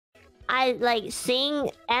I like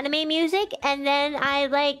sing anime music, and then I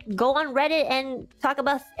like go on Reddit and talk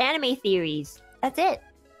about anime theories. That's it.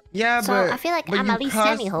 Yeah, so but I feel like but I'm at least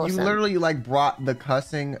semi-wholesome. You literally like brought the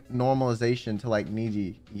cussing normalization to like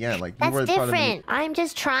Niji. Yeah, like you That's were different. I'm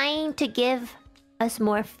just trying to give us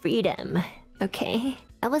more freedom. Okay,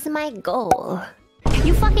 that was my goal.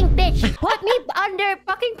 You fucking bitch! Put me under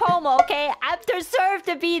fucking Pomo, okay? I deserve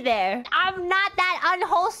to be there. I'm not that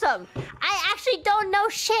unwholesome. I actually don't know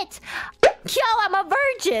shit. Yo, I'm a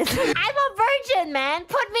virgin. I'm a virgin, man.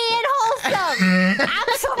 Put me in wholesome.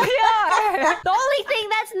 I'm so pure. The only thing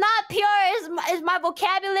that's not pure is my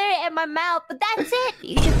vocabulary and my mouth. But that's it.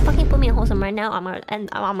 You should fucking put me in wholesome right now. I'm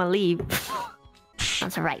gonna leave.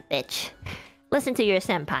 That's right, bitch. Listen to your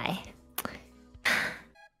senpai.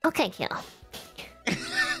 Okay, Kyo.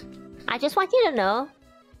 I just want you to know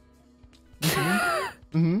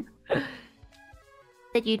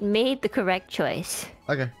that you'd made the correct choice.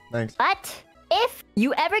 Okay, thanks. But if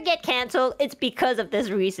you ever get canceled, it's because of this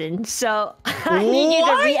reason. So I need you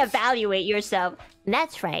to reevaluate yourself. And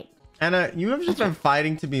that's right. Anna, you have just been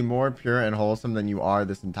fighting to be more pure and wholesome than you are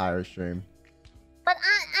this entire stream. But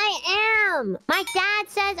I am. My dad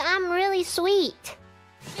says I'm really sweet.